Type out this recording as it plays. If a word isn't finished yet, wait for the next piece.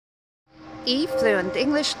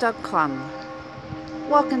efluentenglish.com.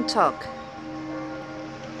 Walk and talk.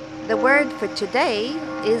 The word for today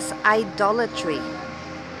is idolatry.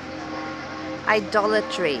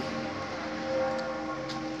 Idolatry.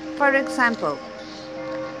 For example,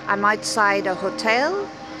 I'm outside a hotel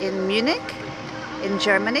in Munich, in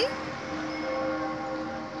Germany,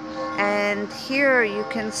 and here you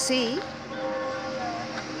can see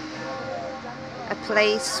a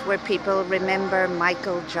place where people remember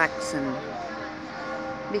Michael Jackson,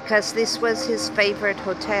 because this was his favorite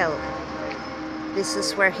hotel. This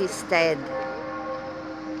is where he stayed.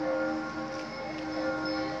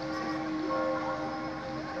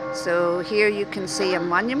 So here you can see a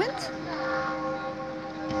monument.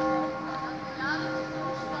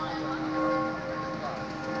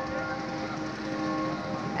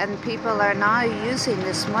 And people are now using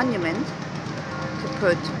this monument to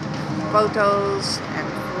put photos and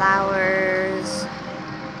flowers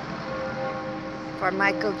for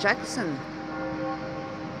Michael Jackson.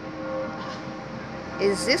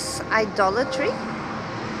 Is this idolatry?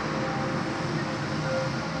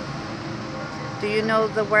 Do you know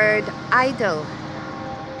the word idol?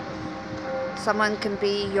 Someone can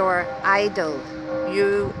be your idol.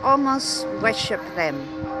 You almost worship them.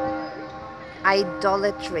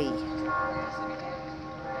 Idolatry.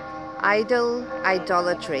 Idol,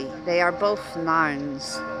 idolatry. They are both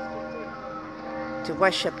nouns. To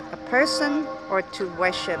worship a person or to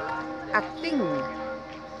worship a thing.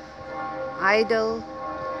 Idol,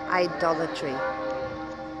 idolatry.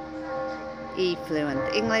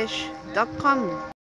 efluentenglish.com